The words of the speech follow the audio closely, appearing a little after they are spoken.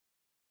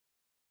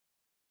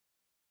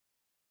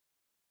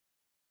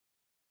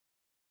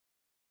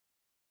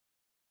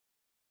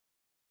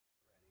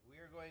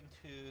going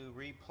to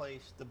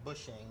replace the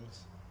bushings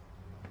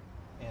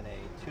in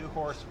a 2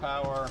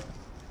 horsepower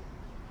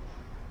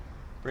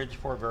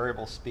Bridgeport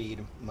variable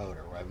speed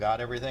motor, where I've got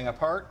everything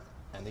apart,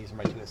 and these are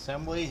my 2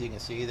 assemblies. You can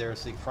see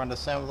there's the front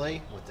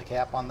assembly with the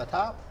cap on the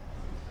top.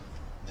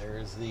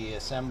 There's the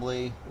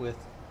assembly with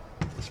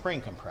the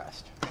spring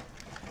compressed.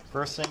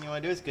 First thing you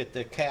want to do is get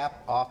the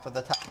cap off of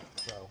the top.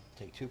 So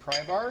take 2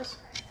 pry bars.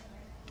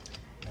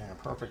 In a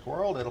perfect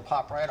world, it'll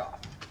pop right off.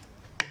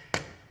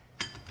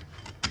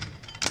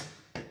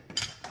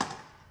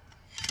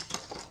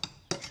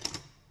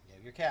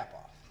 Get your cap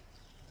off.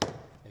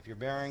 If your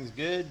bearing's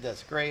good,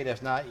 that's great.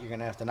 If not, you're going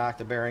to have to knock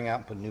the bearing out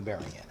and put a new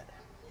bearing in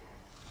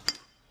it.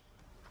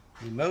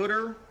 The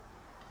motor,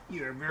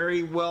 you're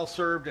very well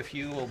served if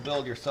you will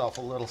build yourself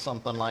a little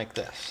something like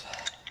this.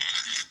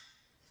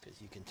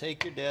 Because you can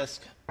take your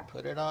disc,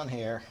 put it on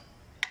here,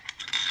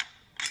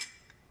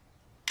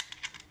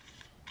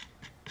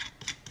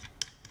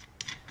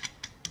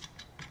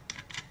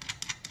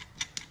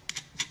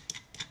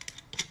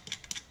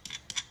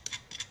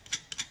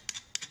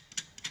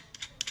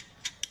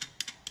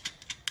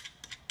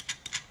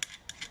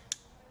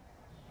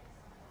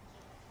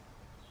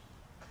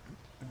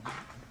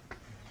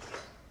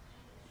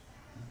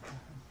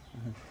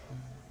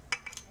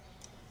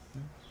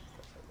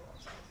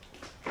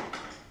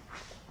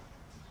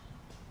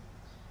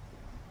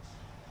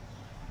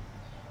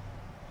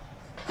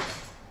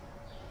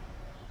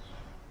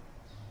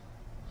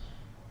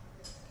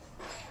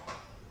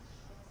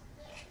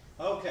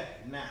 Okay,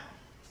 now,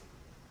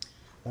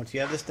 once you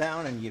have this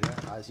down, and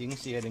as you can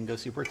see, it didn't go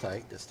super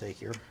tight, just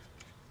take your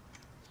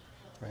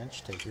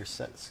wrench, take your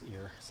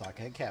socket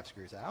head cap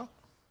screws out.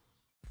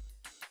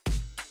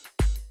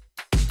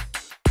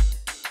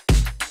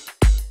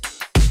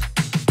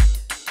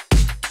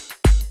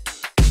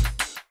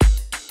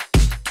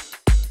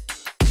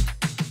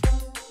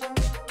 Now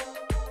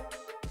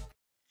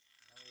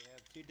we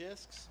have 2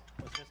 discs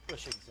with just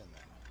bushings in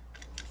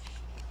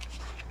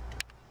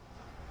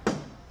them.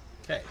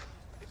 Okay,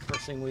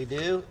 first thing we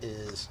do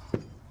is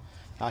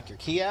knock your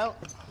key out,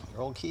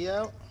 your old key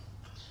out.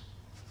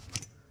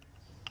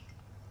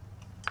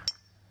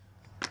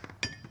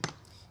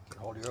 Get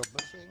hold of your old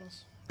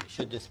bushings. They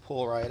should just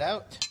pull right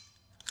out.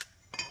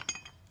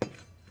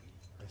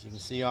 As you can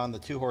see on the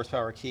 2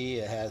 horsepower key,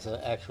 it has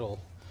an actual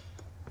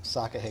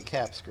socket head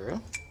cap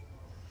screw.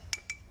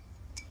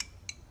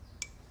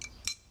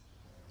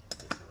 Get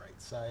the right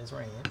size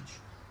range.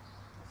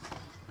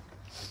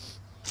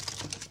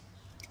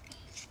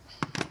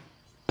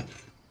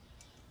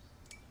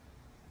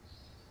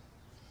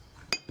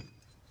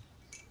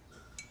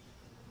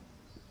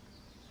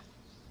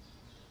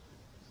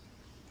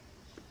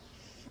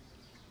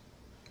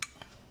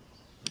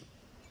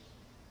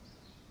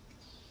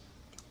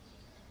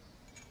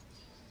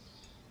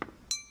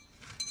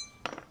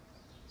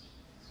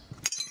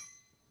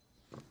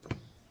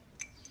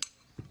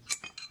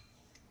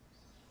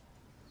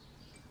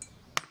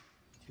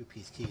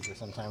 Two-piece keys are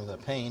sometimes a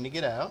pain to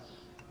get out.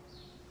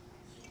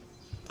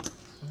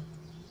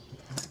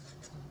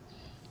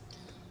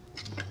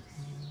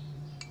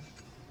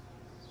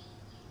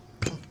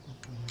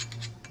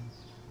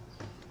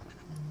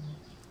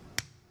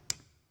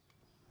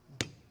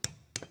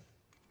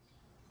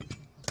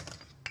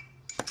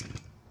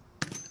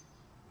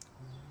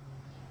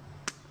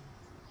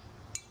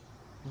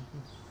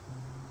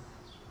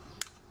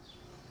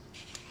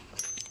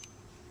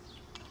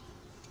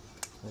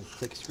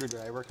 Take a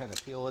screwdriver, kind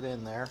of peel it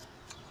in there,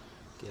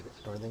 get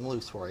everything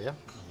loose for you,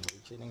 and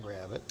reach in and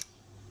grab it.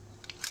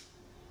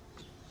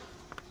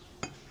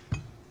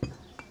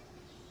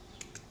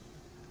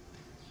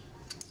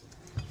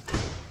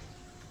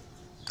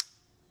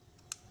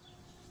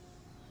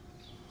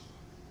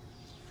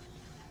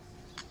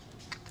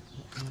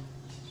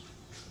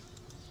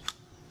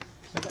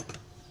 Okay.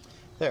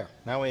 There,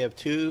 now we have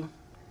 2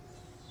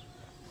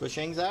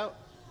 bushings out.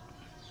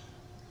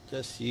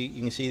 Just you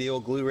can see the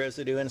old glue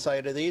residue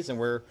inside of these, and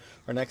our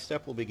next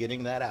step will be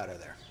getting that out of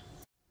there.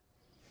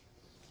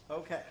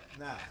 Okay,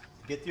 now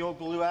to get the old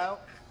glue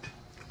out,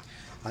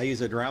 I use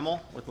a Dremel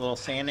with a little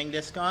sanding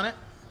disc on it,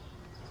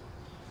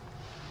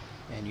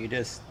 and you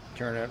just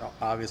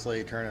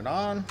obviously turn it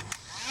on.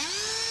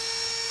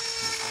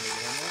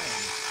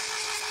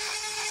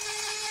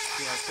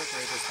 See how quickly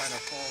it just kind of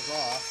falls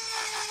off.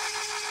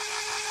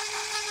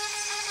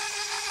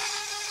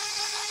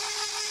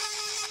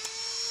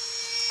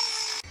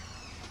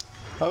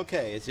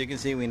 Okay, as you can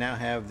see, we now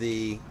have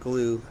the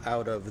glue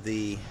out of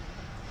the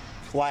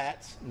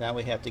flats. Now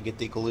we have to get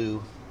the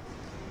glue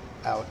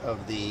out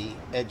of the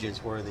edges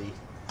where the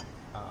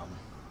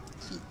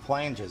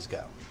flanges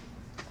go.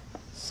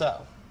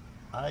 So,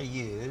 I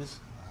use,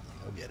 let me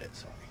go get it,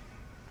 sorry.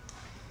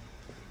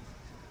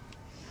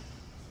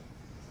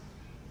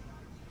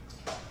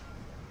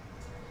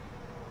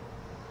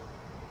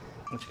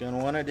 What you're going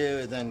to want to do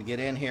is then get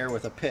in here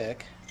with a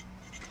pick.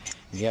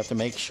 You have to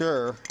make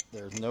sure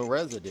there's no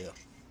residue.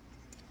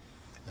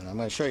 And I'm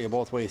going to show you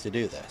both ways to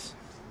do this.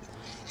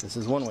 This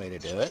is one way to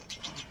do it.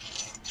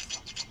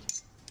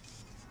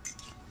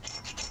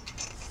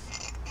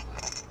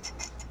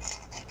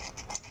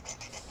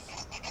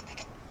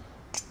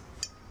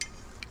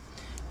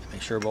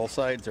 sure both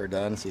sides are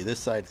done. See, this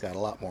side's got a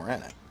lot more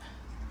in it.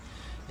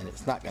 And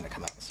it's not going to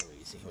come out so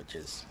easy, which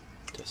is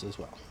just as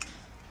well.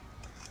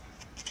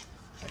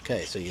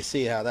 Okay, so you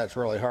see how that's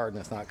really hard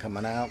and it's not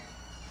coming out?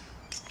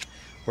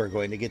 We're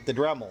going to get the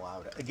Dremel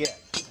out again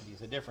and use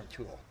a different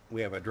tool.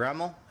 We have a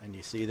Dremel, and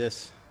you see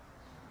this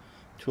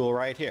tool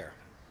right here.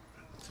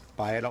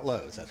 Buy it at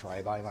Lowe's. That's where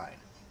I buy mine.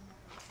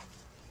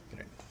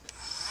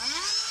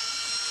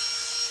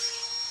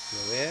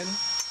 Go in,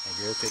 and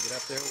you'll pick it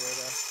up there where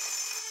the,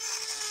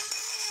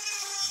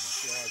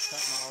 see how it's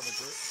cutting all the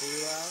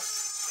glue out?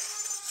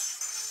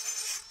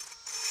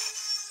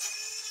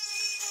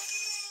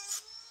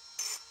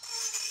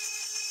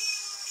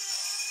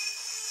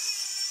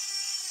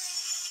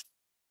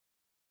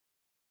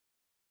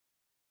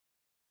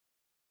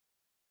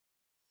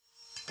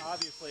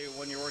 Obviously,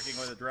 when you're working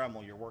with a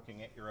Dremel, you're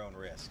working at your own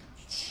risk.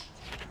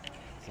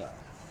 So,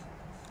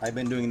 I've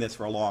been doing this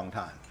for a long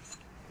time.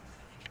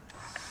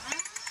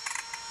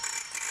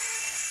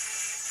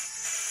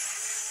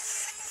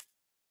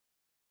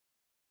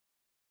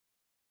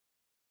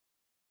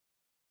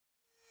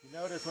 You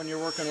notice when you're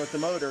working with the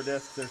motor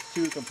disc, there's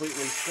two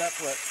completely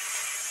separate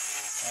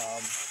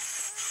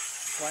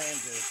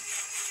flanges.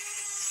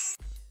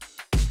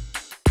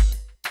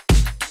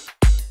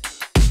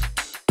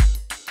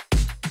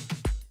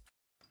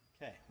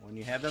 Okay, when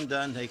you have them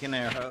done, take an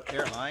air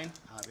line,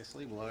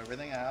 obviously blow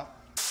everything out.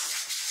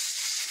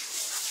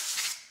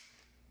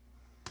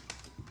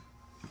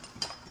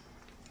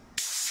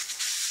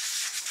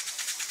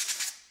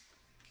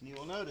 And you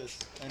will notice,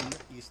 and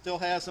you still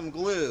have some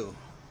glue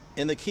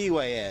in the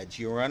keyway edge.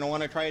 You're going to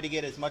want to try to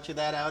get as much of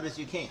that out as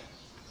you can.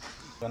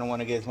 You're going to want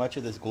to get as much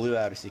of this glue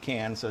out as you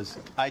can. So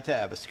I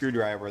have a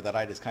screwdriver that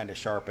I just kind of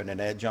sharpen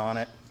an edge on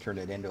it, turn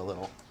it into a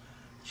little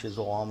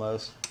chisel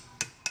almost.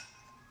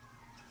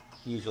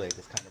 Usually it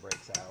just kind of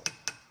breaks out.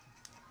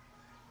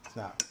 It's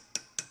not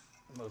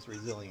the most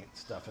resilient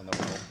stuff in the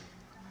world.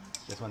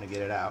 Just want to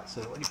get it out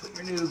so that when you put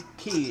your new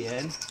key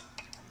in,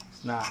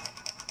 it's not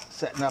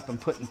setting up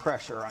and putting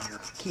pressure on your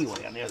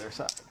keyway on the other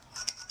side.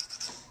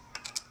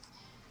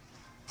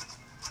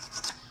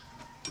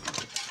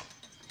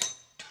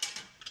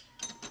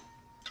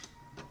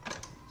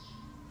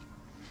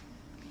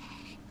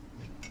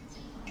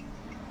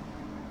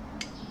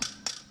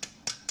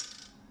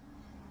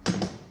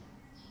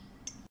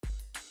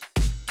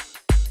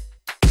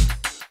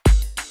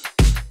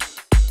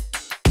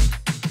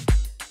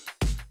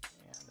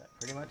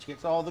 Pretty much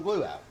gets all the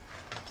glue out.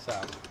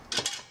 So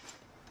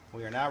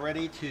we are now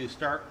ready to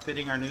start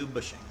fitting our new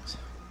bushings.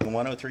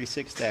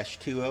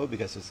 1036-20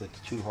 because it's a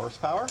 2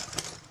 horsepower.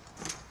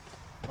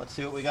 Let's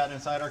see what we got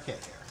inside our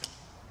kit here.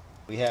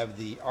 We have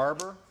the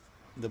arbor,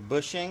 the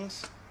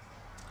bushings,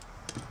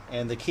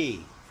 and the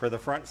key for the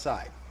front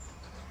side.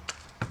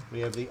 We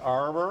have the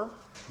arbor,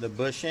 the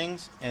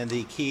bushings, and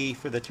the key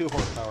for the 2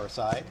 horsepower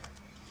side.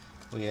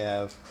 We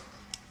have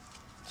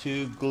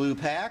 2 glue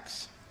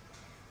packs,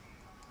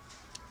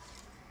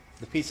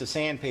 the piece of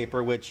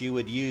sandpaper which you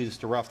would use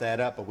to rough that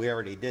up, but we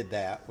already did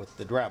that with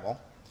the Dremel,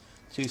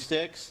 2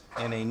 sticks,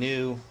 and a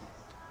new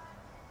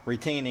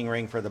retaining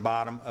ring for the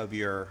bottom of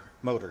your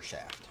motor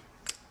shaft.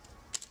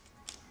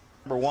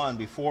 Number 1,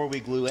 before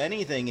we glue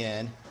anything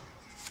in,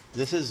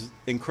 this is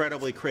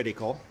incredibly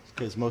critical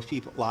because a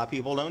lot of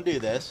people don't do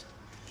this.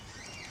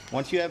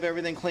 Once you have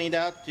everything cleaned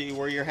out to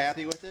where you're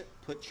happy with it,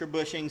 put your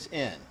bushings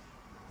in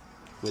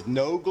with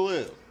no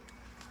glue.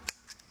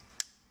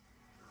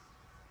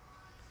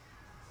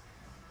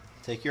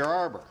 Take your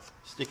arbor,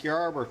 stick your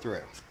arbor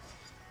through.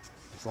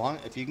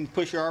 If you can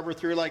push your arbor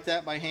through like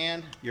that by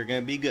hand, you're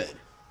going to be good.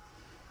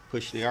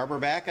 Push the arbor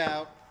back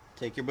out,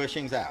 take your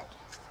bushings out.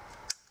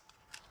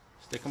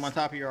 Stick them on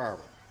top of your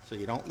arbor so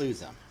you don't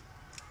lose them.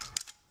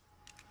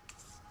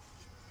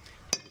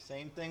 Do the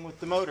same thing with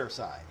the motor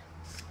side.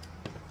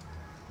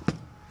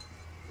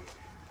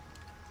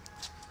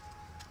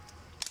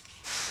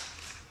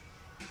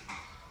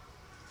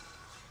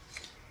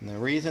 And the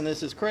reason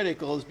this is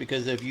critical is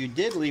because if you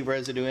did leave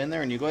residue in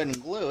there and you go ahead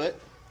and glue it,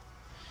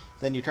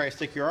 then you try to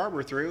stick your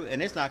arbor through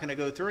and it's not going to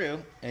go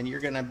through and you're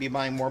going to be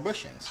buying more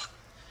bushings.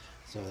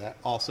 So that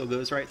also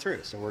goes right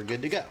through. So we're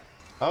good to go.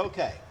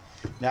 Okay,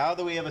 now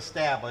that we have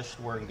established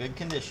we're in good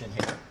condition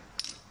here,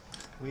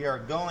 we are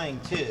going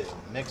to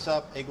mix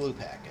up a glue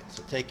packet.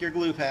 So take your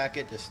glue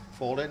packet, just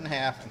fold it in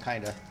half and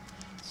kind of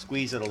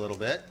squeeze it a little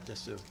bit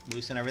just to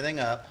loosen everything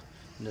up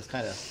and just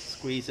kind of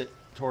squeeze it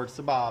towards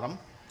the bottom.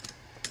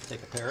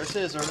 Take a pair of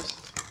scissors,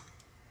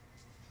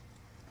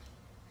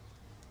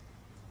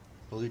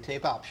 blue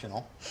tape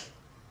optional,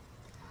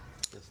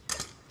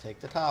 just take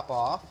the top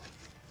off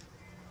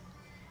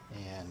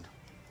and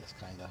just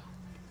kind of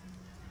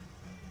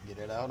get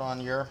it out on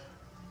your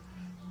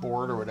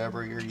board or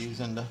whatever you're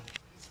using to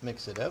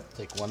mix it up.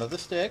 Take one of the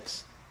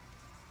sticks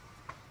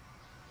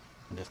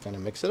and just kind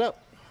of mix it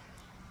up.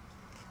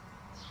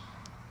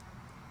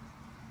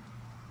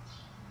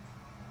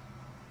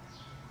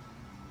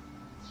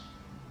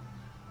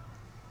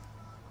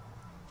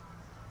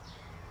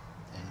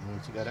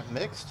 Once you got it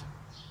mixed,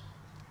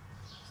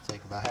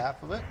 take about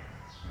half of it,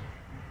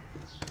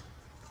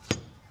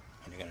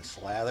 and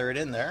slather it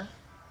in there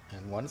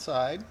in one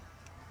side.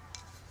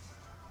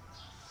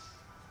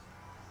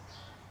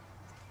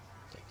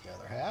 Take the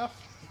other half.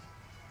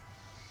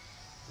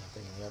 Same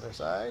thing on the other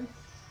side.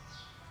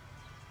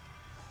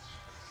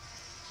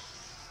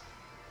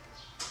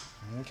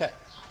 Okay.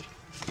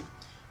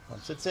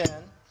 Once it's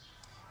in,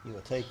 you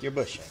will take your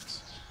bushings.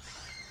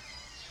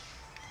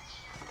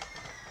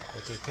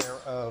 Take a pair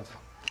of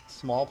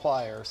small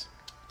pliers,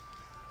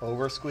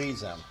 over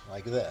squeeze them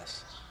like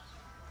this.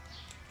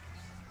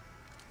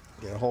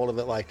 Get a hold of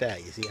it like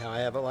that. You see how I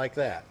have it like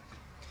that?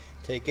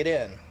 Take it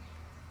in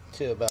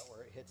to about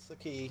where it hits the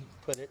key,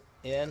 put it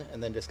in,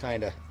 and then just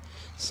kind of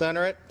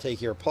center it. Take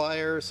your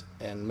pliers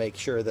and make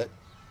sure that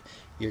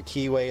your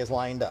keyway is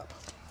lined up.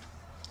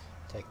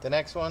 Take the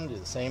next one, do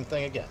the same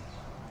thing again.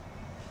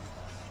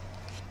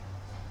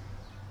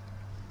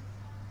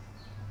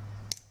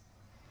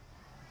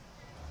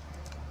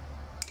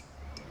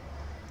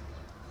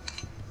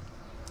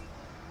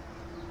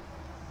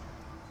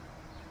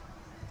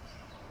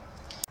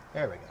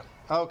 There we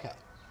go. Okay.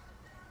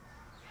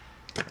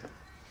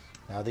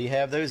 Now that you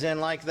have those in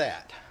like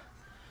that,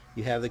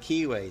 you have the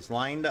keyways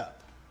lined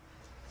up.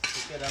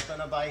 Pick it up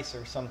in a vise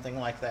or something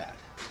like that.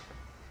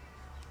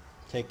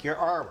 Take your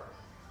arbor.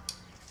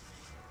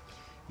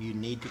 You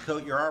need to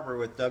coat your arbor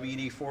with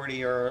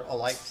WD-40 or a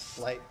light,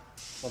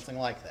 something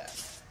like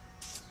that.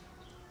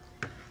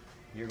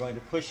 You're going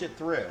to push it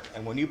through,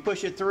 and when you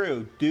push it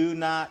through, do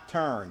not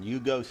turn. You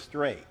go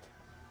straight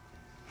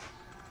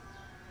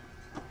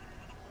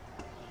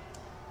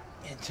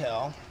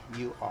until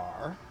you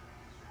are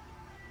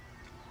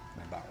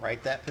about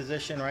right that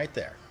position right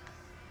there.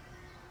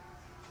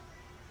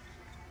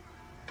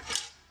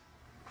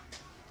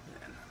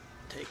 And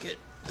take it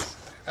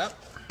up,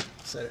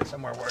 set it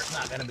somewhere where it's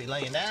not going to be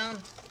laying down.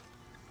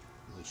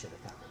 We should have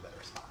found a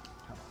better spot.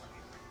 Come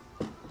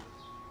on,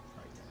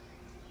 right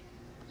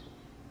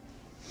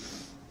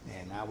there.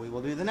 And now we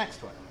will do the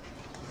next one.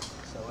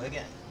 So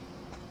again,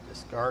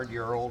 discard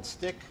your old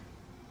stick,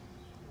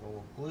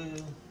 old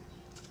glue,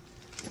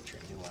 get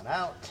your new one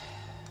out.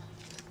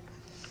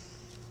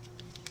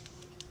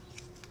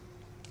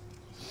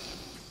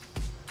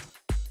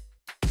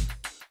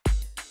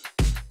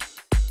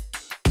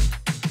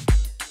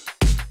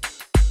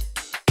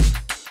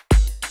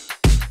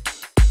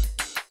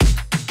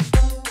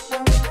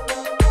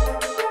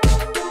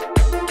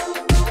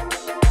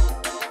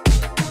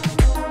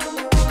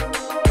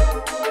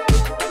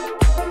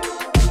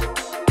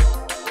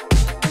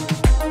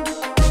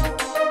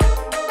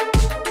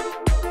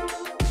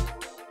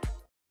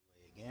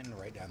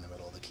 Right down the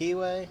middle of the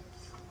keyway.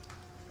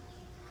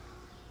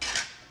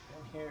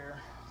 In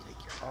here, take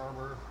your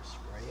arbor,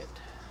 spray it.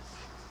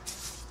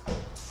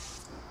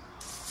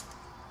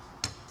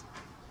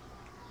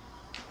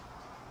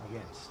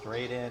 Again,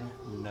 straight in,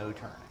 no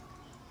turning.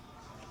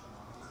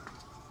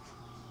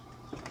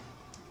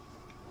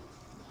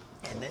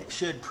 And it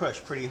should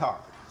push pretty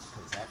hard,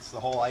 because that's the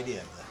whole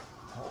idea of the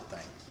whole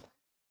thing.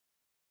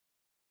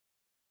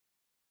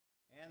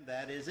 And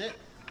that is it.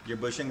 Your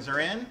bushings are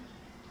in.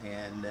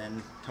 And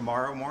then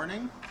tomorrow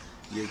morning,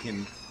 you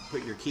can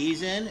put your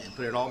keys in and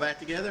put it all back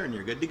together and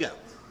you're good to go.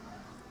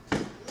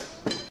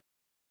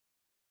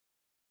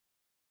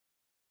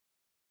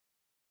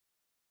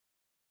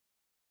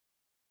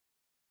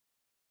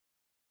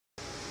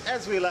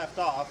 As we left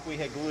off, we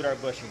had glued our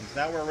bushings.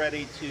 Now we're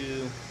ready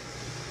to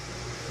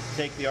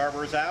take the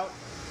arbors out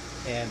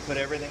and put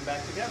everything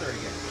back together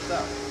again.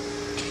 So,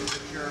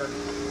 put your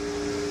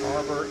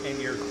arbor in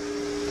your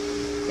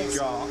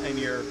jaw, in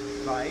your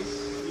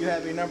vise. You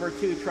have your number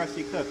 2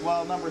 trusty cook.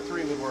 Well, number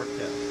 3 would work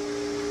too.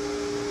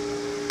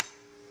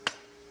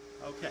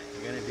 Okay,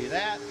 you're going to do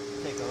that.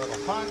 Take a little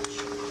punch.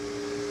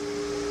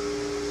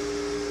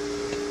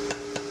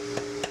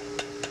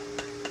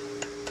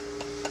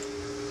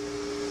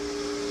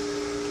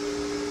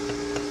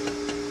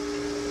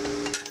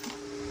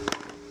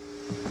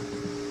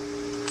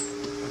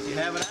 Once you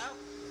have it out,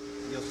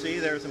 you'll see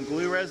there's some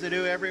glue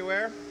residue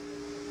everywhere.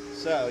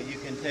 So you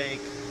can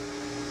take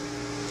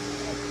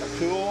a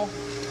tool,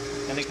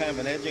 any kind of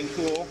an edging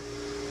tool,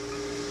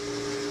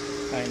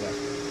 kind of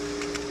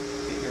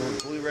get your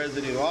glue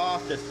residue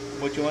off. Just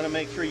what you want to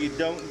make sure you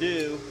don't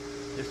do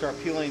is start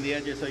peeling the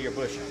edges of your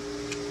bushing.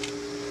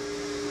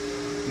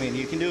 I mean,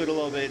 you can do it a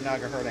little bit,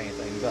 not gonna hurt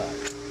anything, but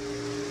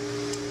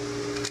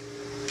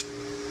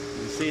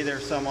you see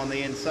there's some on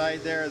the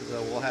inside there,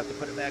 so we'll have to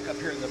put it back up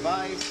here in the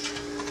vise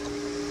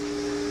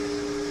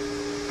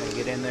and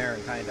get in there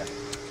and kind of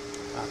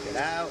pop it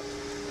out.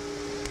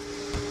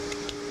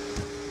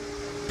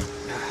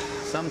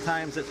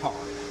 Sometimes it's hard.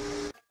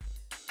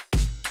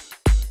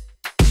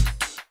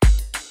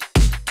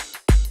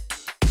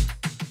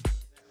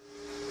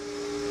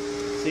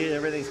 See,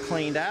 everything's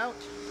cleaned out.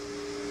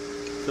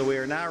 So we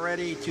are now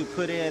ready to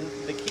put in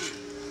the key.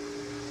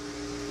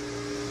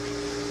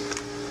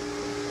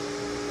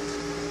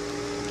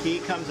 The key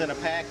comes in a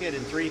packet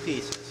in 3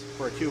 pieces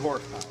for 2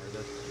 horsepower.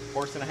 The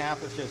 1.5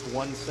 horse is just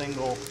one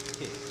single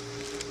key.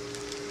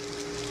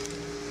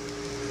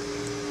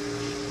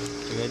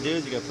 What you're going to do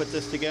is you're going to put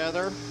this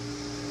together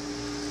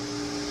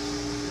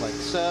like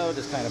so.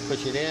 Just kind of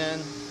push it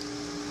in.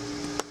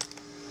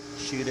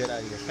 Shoot it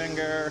out of your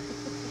finger.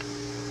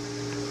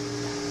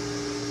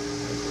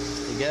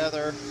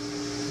 Together.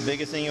 The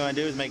biggest thing you want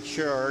to do is make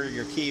sure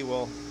your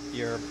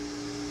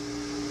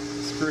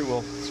screw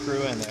will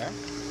screw in there.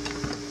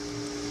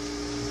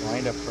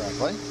 Lined up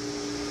correctly,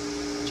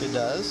 which it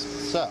does.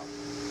 So,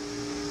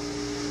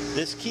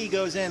 this key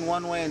goes in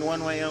one way and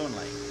one way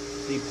only.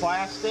 The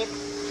plastic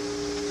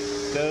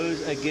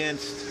goes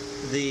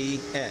against the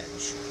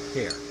edge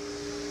here.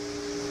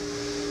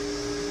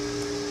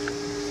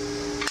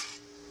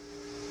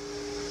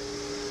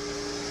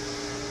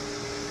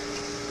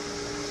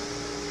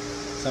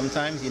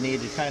 Sometimes you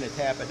need to kind of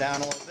tap it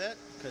down a little bit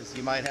because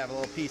you might have a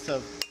little piece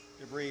of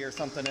debris or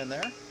something in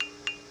there.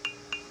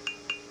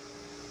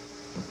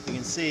 You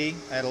can see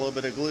I had a little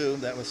bit of glue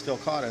that was still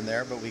caught in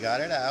there, but we got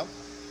it out.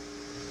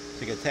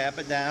 So you can tap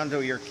it down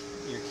to your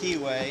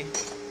keyway.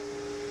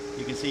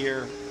 You can see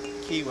your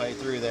keyway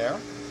through there.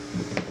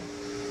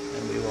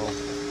 And we will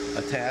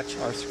attach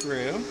our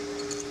screw.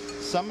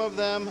 Some of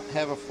them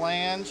have a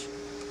flange,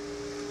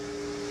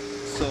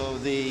 so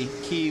the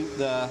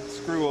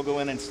screw will go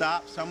in and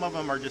stop. Some of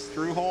them are just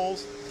through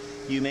holes.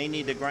 You may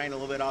need to grind a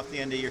little bit off the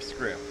end of your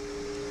screw.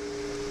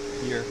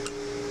 Here.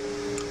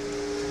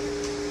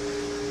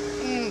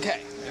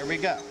 Okay, there we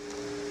go.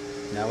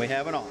 Now we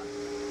have it on.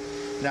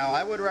 Now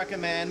I would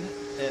recommend,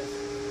 if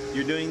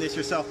you're doing this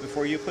yourself,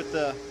 before you put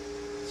the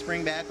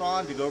spring back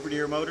on, to go over to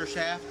your motor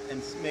shaft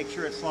and make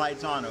sure it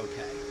slides on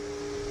okay.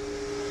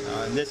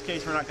 In this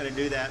case, we're not going to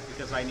do that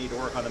because I need to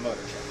work on the motor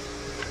shaft.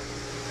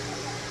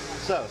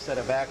 So set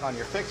it back on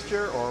your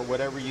fixture or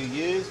whatever you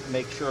use.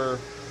 Make sure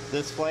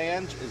this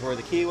flange is where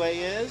the keyway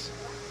is.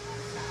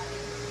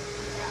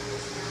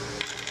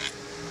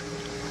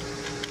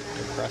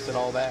 And press it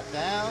all back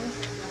down.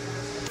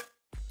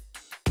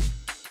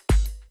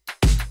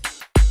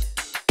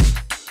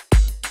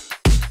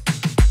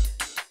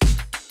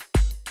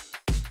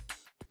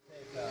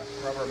 Take a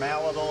rubber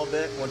mallet a little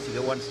bit once you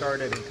get one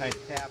started and kind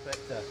of tap it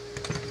to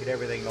get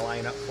everything to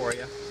line up for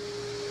you.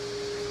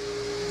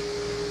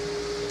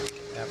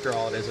 After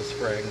all, it is a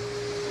spring,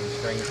 and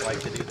springs like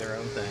to do their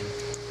own thing.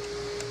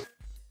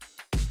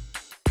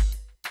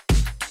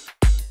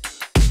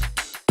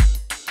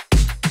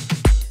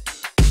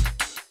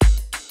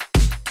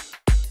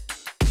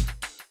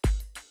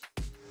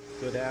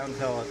 Go down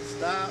until it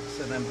stops,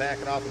 and then back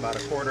it off about a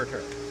quarter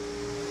turn.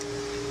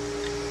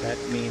 That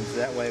means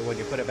that way when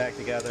you put it back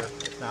together,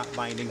 it's not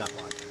binding up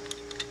on you.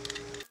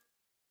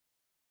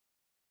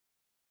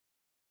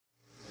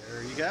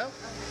 There you go.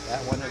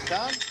 That one is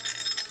done.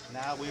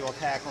 Now we will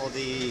tackle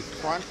the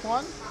front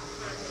one.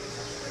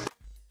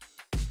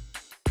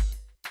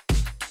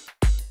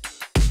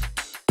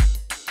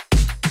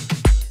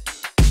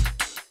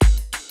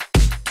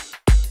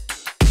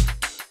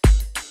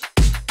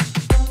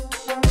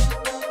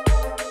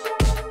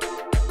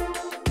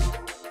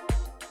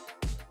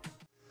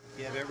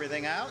 You have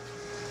everything out.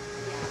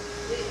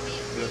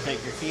 You'll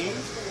take your key.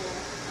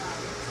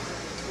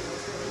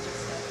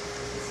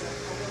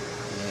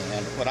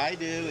 And what I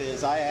do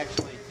is I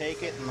actually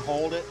take it and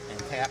hold it and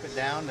tap it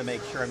down to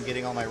make sure I'm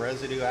getting all my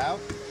residue out.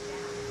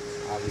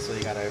 Obviously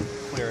you got to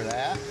clear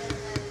that.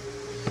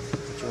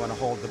 But you want to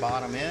hold the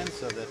bottom in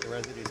so that the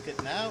residue is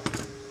getting out.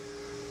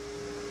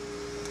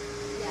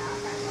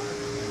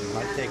 And it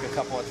might take a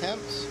couple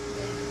attempts.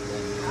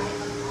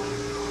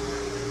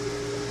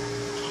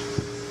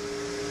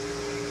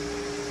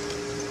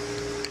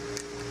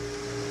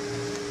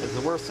 Because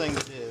the worst thing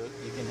to do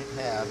you can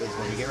have is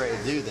when you get ready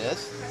to do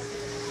this,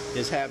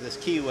 is have this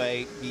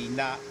keyway be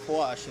not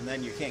flush and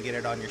then you can't get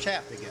it on your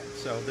shaft again.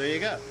 So there you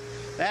go.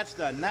 That's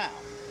done. Now,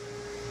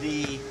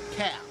 the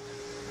cap.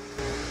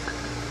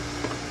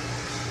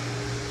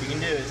 What you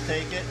can do is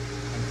take it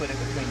and put it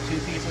between two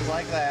pieces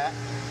like that.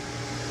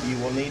 You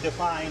will need to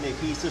find a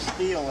piece of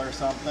steel or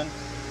something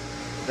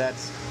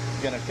that's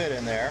going to fit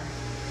in there.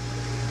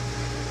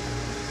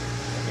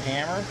 Take a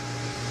hammer.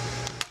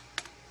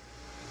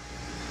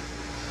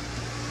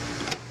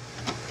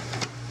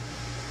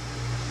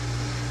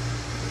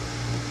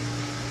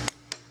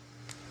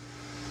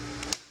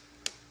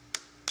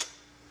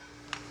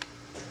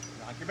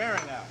 Your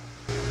bearing out.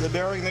 The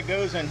bearing that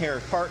goes in here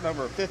is part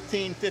number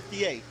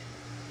 1558.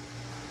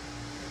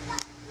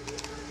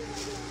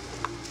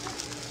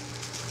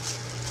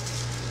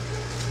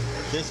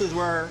 This is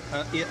where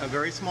a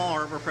very small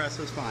arbor press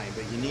is fine,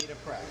 but you need a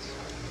press.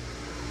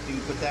 You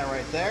can put that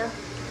right there.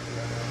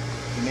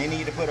 You may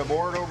need to put a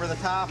board over the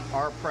top.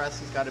 Our press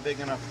has got a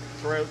big enough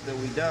throat that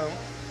we don't.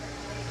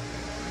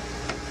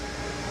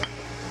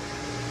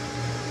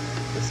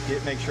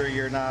 Just make sure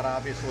you're not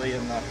obviously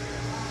in the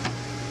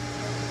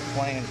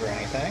flange or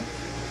anything.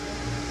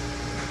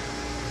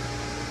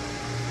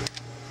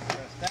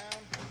 Press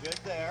down, good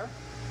there.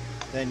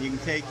 Then you can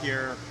take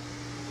your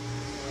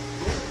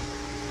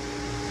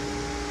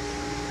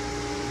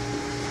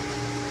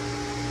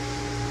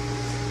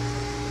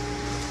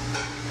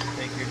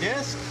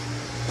disc,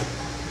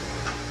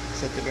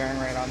 set the bearing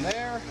right on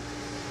there.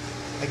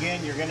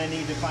 Again, you're going to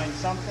need to find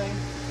something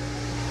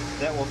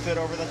that will fit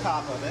over the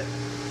top of it.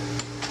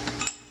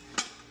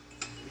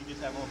 We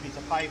just have a little piece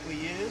of pipe we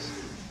use.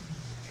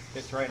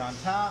 Fits right on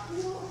top.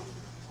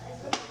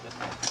 Just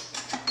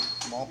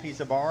a small piece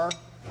of bar.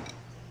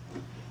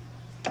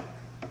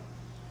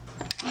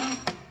 And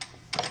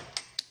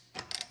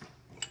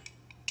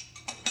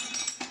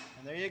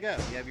there you go.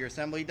 You have your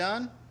assembly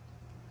done.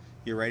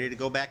 You're ready to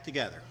go back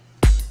together.